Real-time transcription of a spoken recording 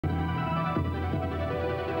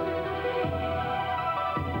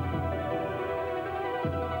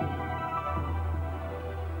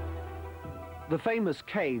The famous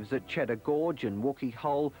caves at Cheddar Gorge and Wookey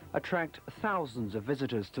Hole attract thousands of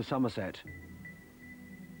visitors to Somerset.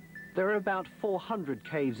 There are about 400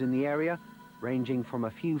 caves in the area, ranging from a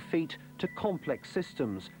few feet to complex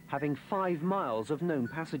systems, having 5 miles of known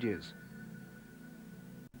passages.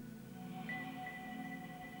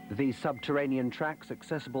 These subterranean tracks,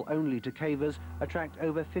 accessible only to cavers, attract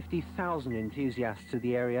over 50,000 enthusiasts to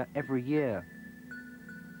the area every year.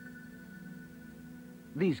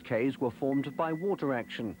 These caves were formed by water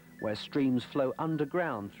action, where streams flow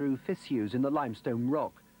underground through fissures in the limestone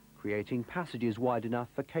rock, creating passages wide enough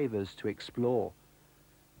for cavers to explore.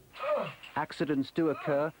 Accidents do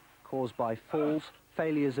occur, caused by falls,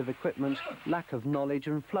 failures of equipment, lack of knowledge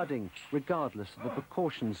and flooding, regardless of the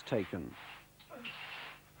precautions taken.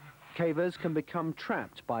 Cavers can become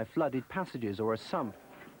trapped by flooded passages or a sump.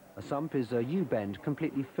 A sump is a U-bend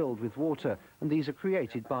completely filled with water, and these are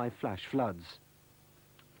created by flash floods.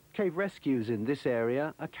 Cave rescues in this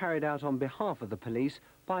area are carried out on behalf of the police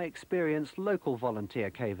by experienced local volunteer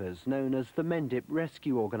cavers known as the Mendip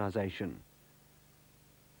Rescue Organisation.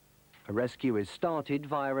 A rescue is started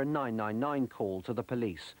via a 999 call to the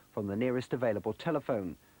police from the nearest available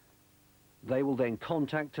telephone. They will then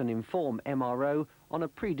contact and inform MRO on a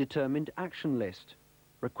predetermined action list,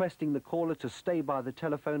 requesting the caller to stay by the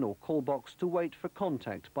telephone or call box to wait for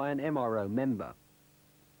contact by an MRO member.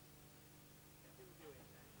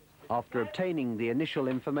 After obtaining the initial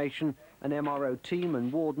information, an MRO team and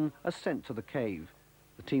warden are sent to the cave.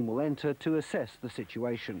 The team will enter to assess the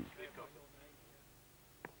situation.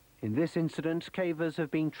 In this incident, cavers have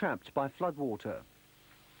been trapped by floodwater.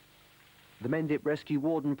 The Mendip Rescue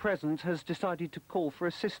Warden present has decided to call for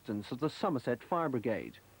assistance of the Somerset Fire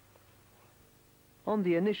Brigade. On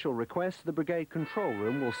the initial request, the Brigade control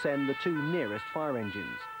room will send the 2 nearest fire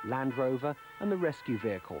engines, Land Rover and the rescue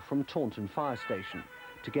vehicle from Taunton Fire Station,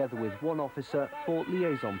 together with 1 officer for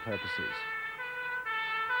liaison purposes.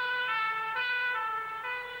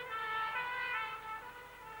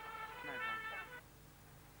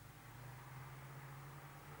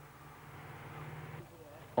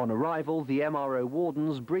 On arrival, the MRO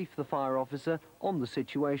wardens brief the fire officer on the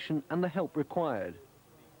situation and the help required.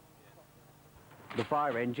 The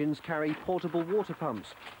fire engines carry portable water pumps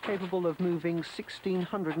capable of moving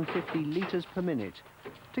 1,650 litres per minute,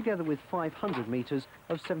 together with 500 metres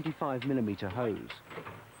of 75mm hose.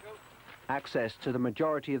 Access to the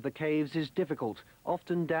majority of the caves is difficult,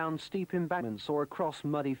 often down steep embankments or across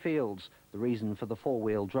muddy fields, the reason for the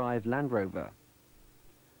 4-wheel drive Land Rover.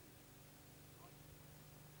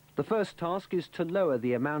 The first task is to lower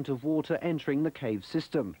the amount of water entering the cave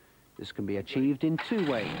system. This can be achieved in 2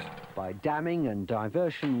 ways, by damming and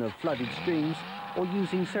diversion of flooded streams or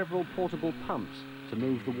using several portable pumps to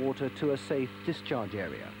move the water to a safe discharge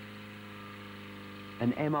area.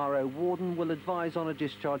 An MRO warden will advise on a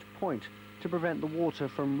discharge point to prevent the water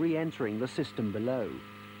from re-entering the system below.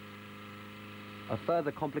 A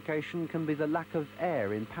further complication can be the lack of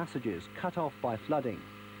air in passages cut off by flooding,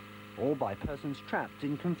 or by persons trapped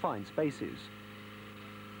in confined spaces.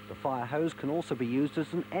 The fire hose can also be used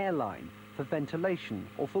as an air line for ventilation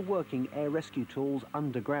or for working air rescue tools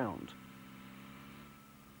underground.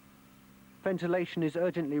 Ventilation is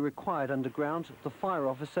urgently required underground. The fire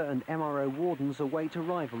officer and MRO wardens await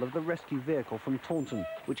arrival of the rescue vehicle from Taunton,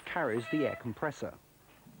 which carries the air compressor.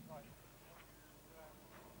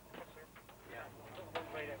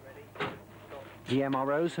 The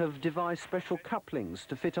MROs have devised special couplings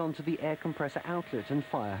to fit onto the air compressor outlet and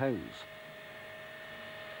fire hose.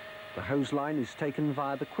 The hose line is taken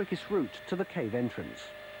via the quickest route to the cave entrance.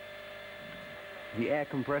 The air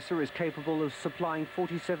compressor is capable of supplying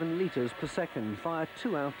 47 litres per second via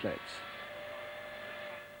 2 outlets.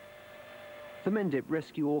 The Mendip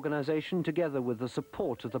Rescue Organisation, together with the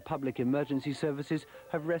support of the public emergency services,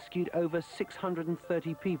 have rescued over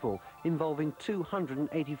 630 people, involving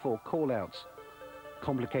 284 call-outs.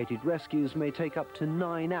 Complicated rescues may take up to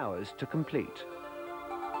 9 hours to complete.